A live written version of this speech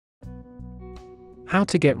How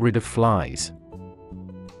to get rid of flies.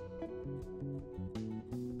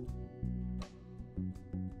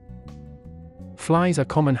 Flies are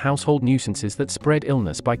common household nuisances that spread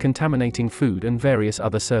illness by contaminating food and various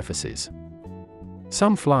other surfaces.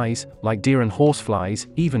 Some flies, like deer and horseflies,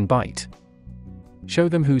 even bite. Show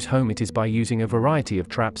them whose home it is by using a variety of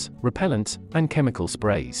traps, repellents, and chemical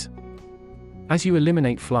sprays. As you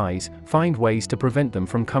eliminate flies, find ways to prevent them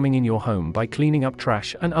from coming in your home by cleaning up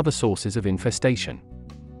trash and other sources of infestation.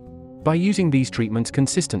 By using these treatments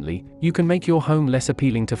consistently, you can make your home less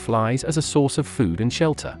appealing to flies as a source of food and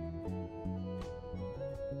shelter.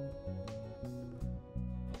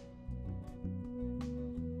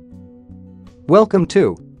 Welcome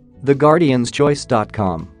to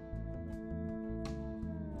𝒍𝒐𝒗𝒆.com.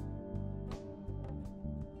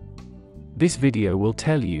 This video will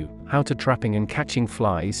tell you how to trapping and catching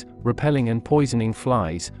flies, repelling and poisoning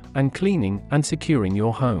flies, and cleaning and securing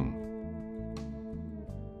your home.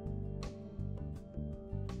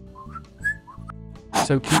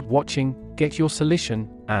 So keep watching, get your solution,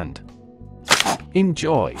 and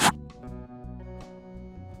enjoy!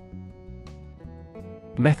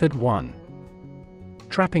 Method 1.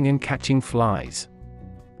 Trapping and catching flies.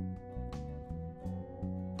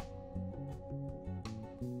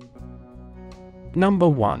 Number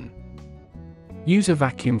 1. Use a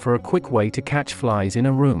vacuum for a quick way to catch flies in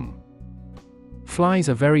a room. Flies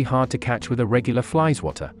are very hard to catch with a regular fly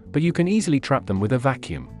swatter, but you can easily trap them with a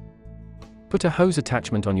vacuum. Put a hose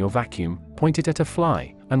attachment on your vacuum, point it at a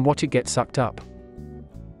fly, and watch it get sucked up.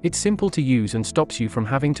 It's simple to use and stops you from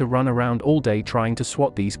having to run around all day trying to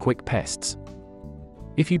swat these quick pests.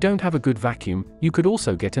 If you don't have a good vacuum, you could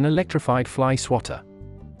also get an electrified fly swatter.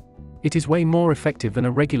 It is way more effective than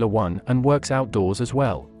a regular one and works outdoors as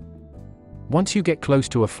well. Once you get close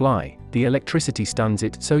to a fly, the electricity stuns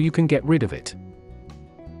it so you can get rid of it.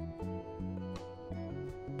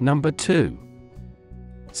 Number 2.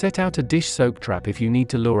 Set out a dish soap trap if you need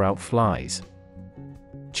to lure out flies.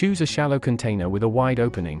 Choose a shallow container with a wide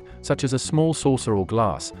opening, such as a small saucer or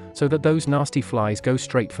glass, so that those nasty flies go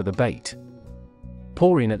straight for the bait.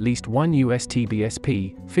 Pour in at least 1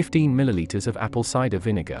 𝒍𝒐𝒗𝒆, 15 ml of apple cider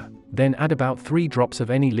vinegar, then add about 3 drops of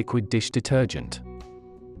any liquid dish detergent.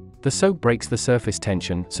 The soap breaks the surface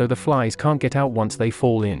tension so the flies can't get out once they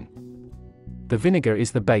fall in. The vinegar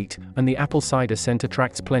is the bait, and the apple cider scent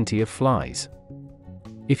attracts plenty of flies.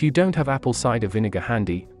 If you don't have apple cider vinegar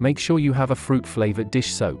handy, make sure you have a fruit-flavored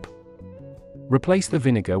dish soap. Replace the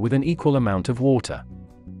vinegar with an equal amount of water.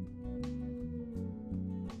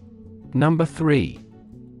 Number 3.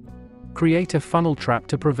 Create a funnel trap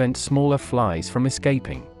to prevent smaller flies from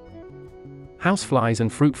escaping. Houseflies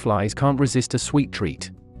and fruit flies can't resist a sweet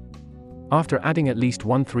treat. After adding at least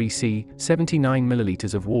 1/3 79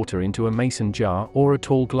 ml of water into a mason jar or a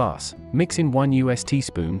tall glass, mix in 1 US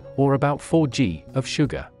teaspoon, or about 4 g, of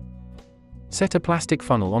sugar. Set a plastic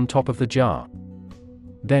funnel on top of the jar.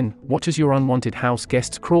 Then, watch as your unwanted house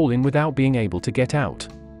guests crawl in without being able to get out.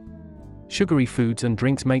 Sugary foods and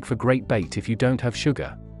drinks make for great bait if you don't have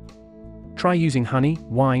sugar. Try using honey,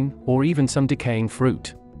 wine, or even some decaying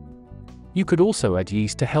fruit. You could also add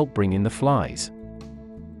yeast to help bring in the flies.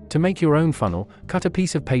 To make your own funnel, cut a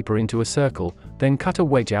piece of paper into a circle, then cut a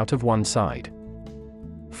wedge out of one side.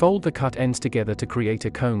 Fold the cut ends together to create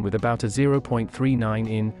a cone with about a 0.39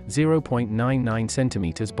 in, 0.99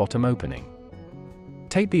 cm bottom opening.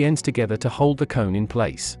 Tape the ends together to hold the cone in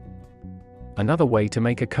place. Another way to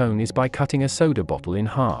make a cone is by cutting a soda bottle in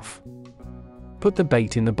half. Put the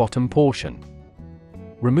bait in the bottom portion.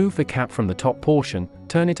 Remove the cap from the top portion,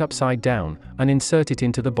 turn it upside down, and insert it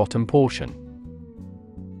into the bottom portion.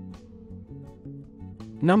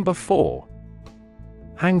 Number 4.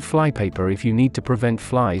 Hang flypaper if you need to prevent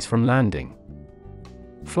flies from landing.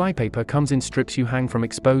 Flypaper comes in strips you hang from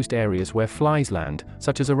exposed areas where flies land,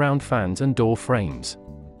 such as around fans and door frames.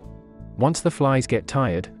 Once the flies get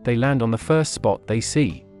tired, they land on the first spot they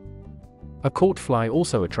see. A caught fly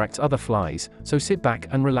also attracts other flies, so sit back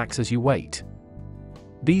and relax as you wait.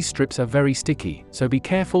 These strips are very sticky, so be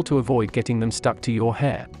careful to avoid getting them stuck to your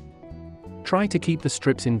hair. Try to keep the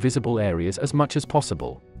strips in visible areas as much as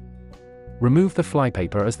possible. Remove the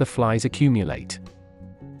flypaper as the flies accumulate.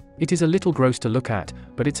 It is a little gross to look at,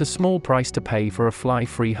 but it's a small price to pay for a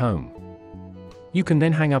fly-free home. You can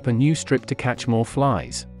then hang up a new strip to catch more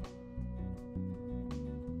flies.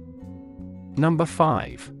 Number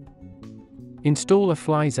 5. Install a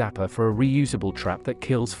fly zapper for a reusable trap that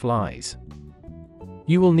kills flies.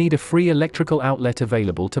 You will need a free electrical outlet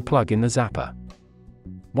available to plug in the zapper.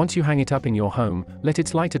 Once you hang it up in your home, let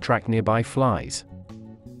its light attract nearby flies.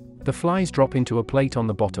 The flies drop into a plate on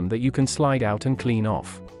the bottom that you can slide out and clean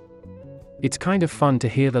off. It's kind of fun to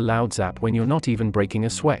hear the loud zap when you're not even breaking a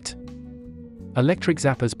sweat. Electric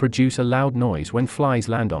zappers produce a loud noise when flies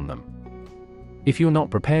land on them. If you're not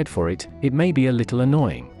prepared for it, it may be a little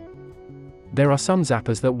annoying. There are some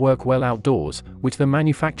zappers that work well outdoors, which the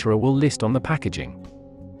manufacturer will list on the packaging.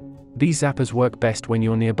 These zappers work best when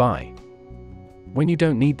you're nearby. When you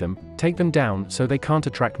don't need them, take them down so they can't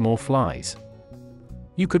attract more flies.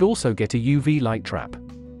 You could also get a UV light trap.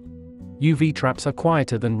 UV traps are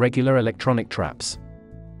quieter than regular electronic traps.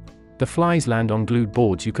 The flies land on glued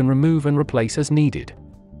boards you can remove and replace as needed.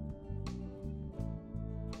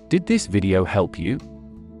 Did this video help you?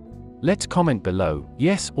 Let's comment below,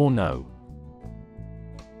 yes or no.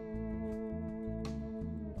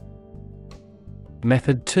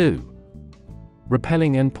 Method 2.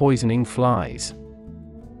 Repelling and poisoning flies.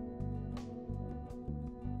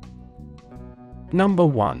 Number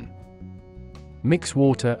 1. Mix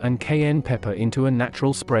water and cayenne pepper into a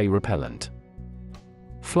natural spray repellent.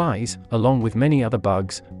 Flies, along with many other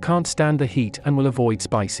bugs, can't stand the heat and will avoid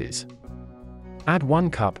spices. Add 1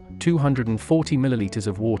 cup, 240 milliliters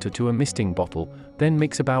of water to a misting bottle, then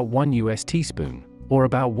mix about 1 US teaspoon, or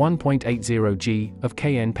about 1.80 g, of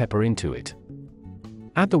cayenne pepper into it.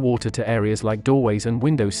 Add the water to areas like doorways and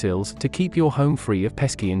windowsills to keep your home free of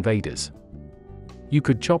pesky invaders. You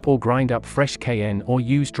could chop or grind up fresh cayenne or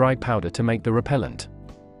use dried powder to make the repellent.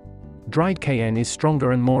 Dried cayenne is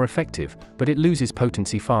stronger and more effective, but it loses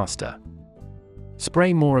potency faster.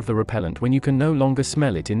 Spray more of the repellent when you can no longer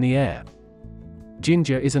smell it in the air.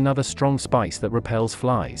 Ginger is another strong spice that repels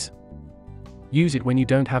flies. Use it when you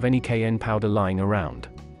don't have any cayenne powder lying around.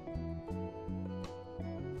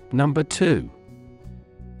 Number 2.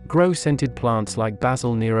 Grow scented plants like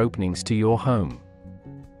basil near openings to your home.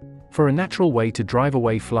 For a natural way to drive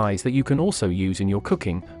away flies that you can also use in your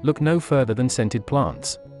cooking, look no further than scented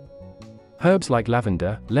plants. Herbs like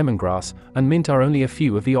lavender, lemongrass, and mint are only a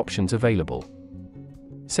few of the options available.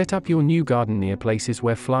 Set up your new garden near places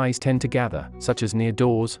where flies tend to gather, such as near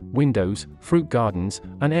doors, windows, fruit gardens,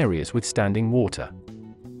 and areas with standing water.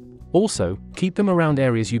 Also, keep them around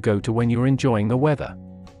areas you go to when you're enjoying the weather.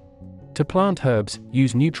 To plant herbs,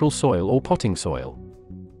 use neutral soil or potting soil.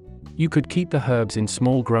 You could keep the herbs in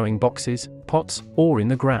small growing boxes, pots, or in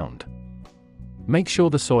the ground. Make sure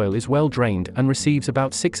the soil is well drained and receives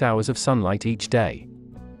about 6 hours of sunlight each day.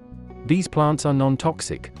 These plants are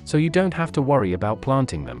non-toxic, so you don't have to worry about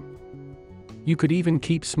planting them. You could even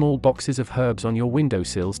keep small boxes of herbs on your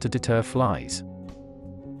windowsills to deter flies.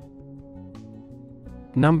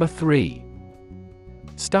 Number 3.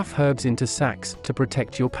 Stuff herbs into sacks to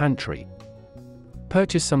protect your pantry.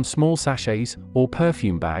 Purchase some small sachets, or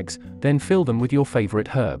perfume bags, then fill them with your favorite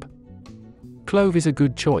herb. Clove is a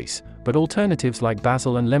good choice, but alternatives like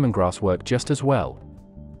basil and lemongrass work just as well.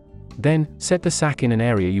 Then, set the sack in an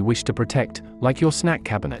area you wish to protect, like your snack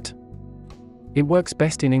cabinet. It works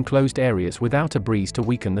best in enclosed areas without a breeze to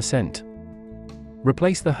weaken the scent.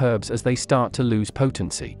 Replace the herbs as they start to lose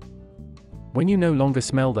potency. When you no longer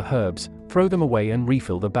smell the herbs, throw them away and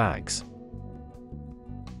refill the bags.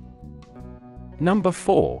 Number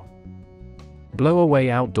 4. Blow away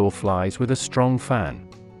outdoor flies with a strong fan.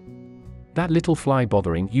 That little fly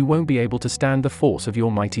bothering you won't be able to stand the force of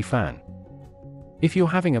your mighty fan. If you're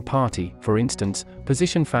having a party, for instance,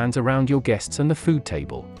 position fans around your guests and the food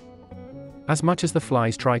table. As much as the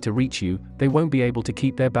flies try to reach you, they won't be able to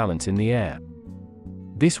keep their balance in the air.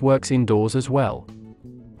 This works indoors as well.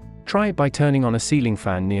 Try it by turning on a ceiling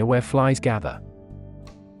fan near where flies gather.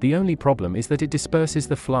 The only problem is that it disperses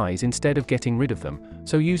the flies instead of getting rid of them,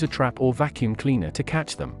 so use a trap or vacuum cleaner to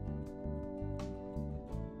catch them.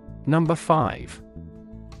 Number 5.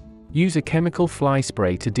 Use a chemical fly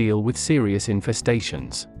spray to deal with serious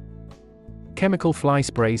infestations. Chemical fly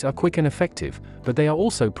sprays are quick and effective, but they are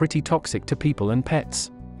also pretty toxic to people and pets.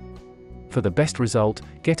 For the best result,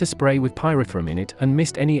 get a spray with pyrethrum in it and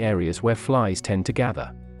mist any areas where flies tend to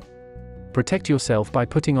gather. Protect yourself by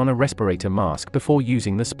putting on a respirator mask before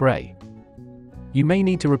using the spray. You may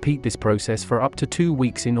need to repeat this process for up to 2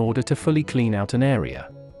 weeks in order to fully clean out an area.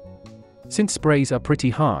 Since sprays are pretty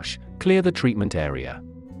harsh, clear the treatment area.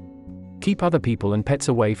 Keep other people and pets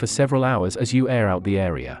away for several hours as you air out the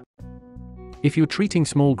area. If you're treating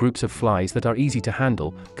small groups of flies that are easy to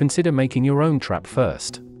handle, consider making your own trap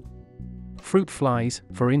first. Fruit flies,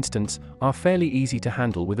 for instance, are fairly easy to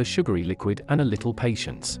handle with a sugary liquid and a little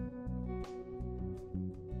patience.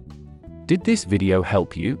 Did this video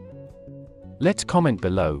help you? Let's comment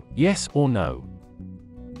below, yes or no.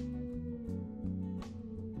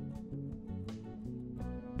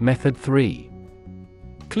 Method 3.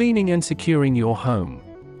 Cleaning and securing your home.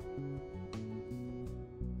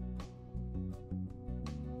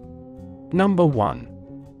 Number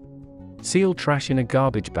 1. Seal trash in a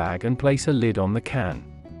garbage bag and place a lid on the can.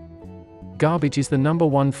 Garbage is the number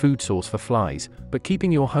one food source for flies, but keeping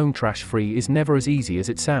your home trash free is never as easy as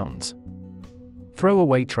it sounds. Throw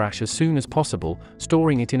away trash as soon as possible,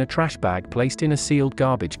 storing it in a trash bag placed in a sealed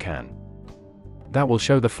garbage can. That will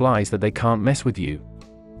show the flies that they can't mess with you.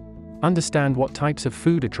 Understand what types of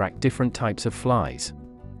food attract different types of flies.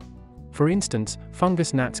 For instance,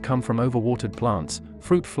 fungus gnats come from overwatered plants,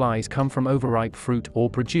 fruit flies come from overripe fruit or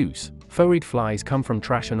produce, phorid flies come from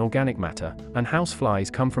trash and organic matter, and house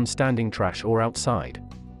flies come from standing trash or outside.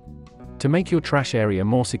 To make your trash area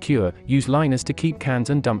more secure, use liners to keep cans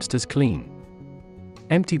and dumpsters clean.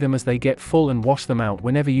 Empty them as they get full and wash them out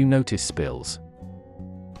whenever you notice spills.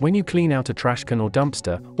 When you clean out a trash can or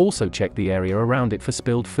dumpster, also check the area around it for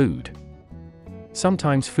spilled food.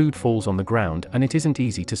 Sometimes food falls on the ground and it isn't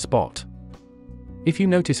easy to spot. If you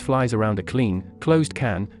notice flies around a clean, closed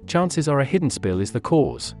can, chances are a hidden spill is the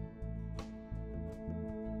cause.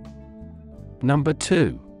 Number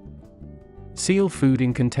 2. Seal food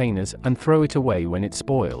in containers and throw it away when it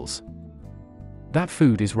spoils. That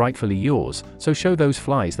food is rightfully yours, so show those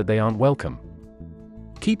flies that they aren't welcome.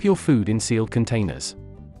 Keep your food in sealed containers.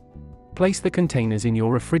 Place the containers in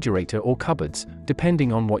your refrigerator or cupboards,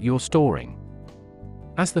 depending on what you're storing.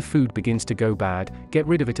 As the food begins to go bad, get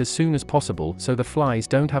rid of it as soon as possible so the flies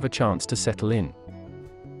don't have a chance to settle in.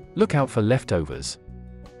 Look out for leftovers.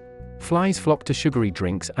 Flies flock to sugary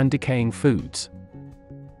drinks and decaying foods.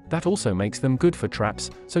 That also makes them good for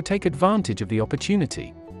traps, so take advantage of the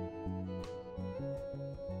opportunity.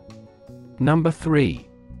 Number 3.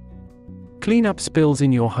 Clean up spills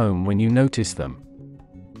in your home when you notice them.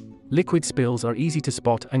 Liquid spills are easy to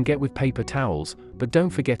spot and get with paper towels, but don't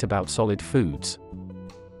forget about solid foods.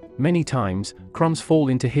 Many times, crumbs fall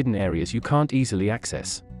into hidden areas you can't easily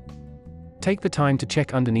access. Take the time to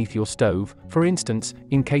check underneath your stove, for instance,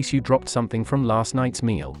 in case you dropped something from last night's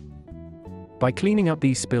meal. By cleaning up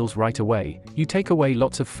these spills right away, you take away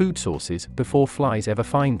lots of food sources before flies ever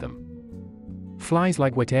find them. Flies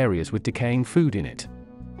like wet areas with decaying food in it.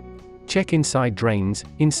 Check inside drains,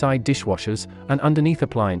 inside dishwashers, and underneath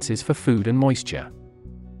appliances for food and moisture.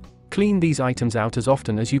 Clean these items out as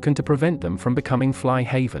often as you can to prevent them from becoming fly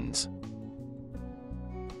havens.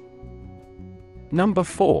 Number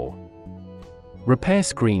 4. Repair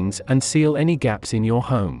screens and seal any gaps in your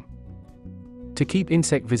home. To keep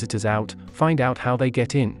insect visitors out, find out how they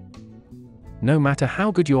get in. No matter how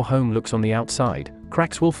good your home looks on the outside,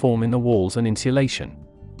 cracks will form in the walls and insulation.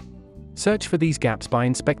 Search for these gaps by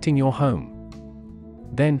inspecting your home.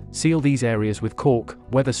 Then, seal these areas with caulk,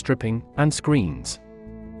 weather stripping, and screens.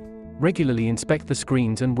 Regularly inspect the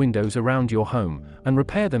screens and windows around your home, and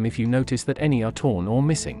repair them if you notice that any are torn or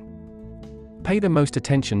missing. Pay the most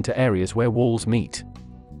attention to areas where walls meet.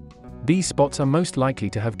 These spots are most likely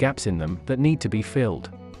to have gaps in them that need to be filled.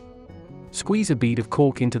 Squeeze a bead of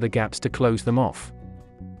caulk into the gaps to close them off.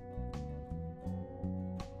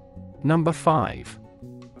 Number 5.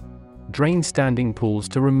 Drain standing pools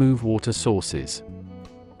to remove water sources.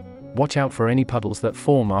 Watch out for any puddles that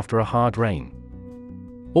form after a hard rain.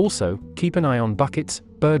 Also, keep an eye on buckets,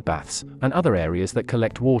 bird baths, and other areas that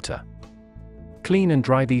collect water. Clean and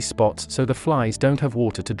dry these spots so the flies don't have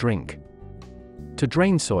water to drink. To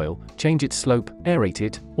drain soil, change its slope, aerate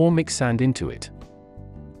it, or mix sand into it.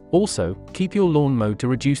 Also, keep your lawn mowed to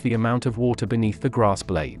reduce the amount of water beneath the grass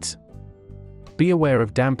blades. Be aware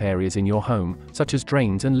of damp areas in your home, such as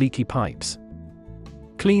drains and leaky pipes.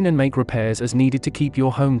 Clean and make repairs as needed to keep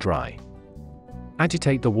your home dry.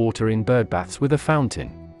 Agitate the water in bird baths with a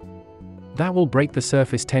fountain. That will break the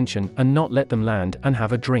surface tension and not let them land and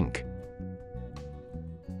have a drink.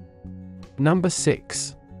 Number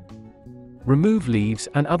 6. Remove leaves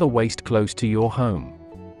and other waste close to your home.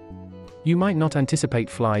 You might not anticipate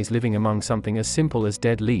flies living among something as simple as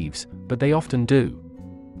dead leaves, but they often do.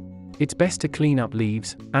 It's best to clean up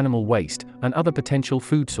leaves, animal waste, and other potential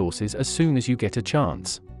food sources as soon as you get a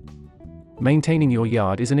chance. Maintaining your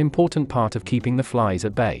yard is an important part of keeping the flies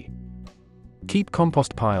at bay. Keep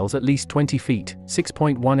compost piles at least 20 feet,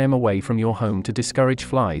 6.1 m away from your home to discourage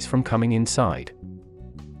flies from coming inside.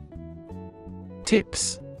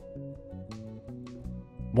 Tips.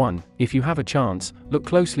 1. If you have a chance, look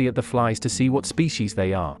closely at the flies to see what species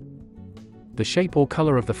they are. The shape or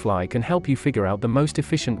color of the fly can help you figure out the most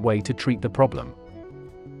efficient way to treat the problem.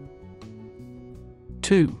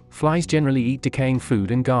 2. Flies generally eat decaying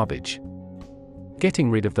food and garbage.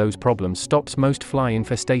 Getting rid of those problems stops most fly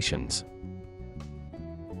infestations.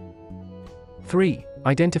 3.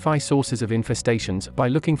 Identify sources of infestations by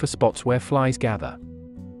looking for spots where flies gather.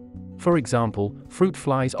 For example, fruit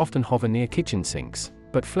flies often hover near kitchen sinks.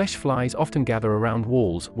 but flesh flies often gather around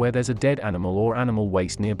walls where there's a dead animal or animal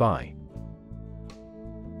waste nearby.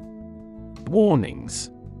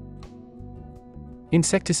 Warnings.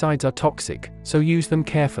 Insecticides are toxic, so use them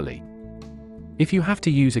carefully. If you have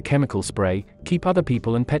to use a chemical spray, keep other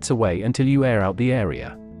people and pets away until you air out the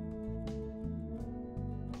area.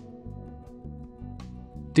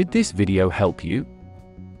 Did this video help you?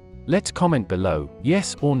 Let's comment below,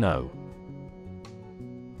 yes or no.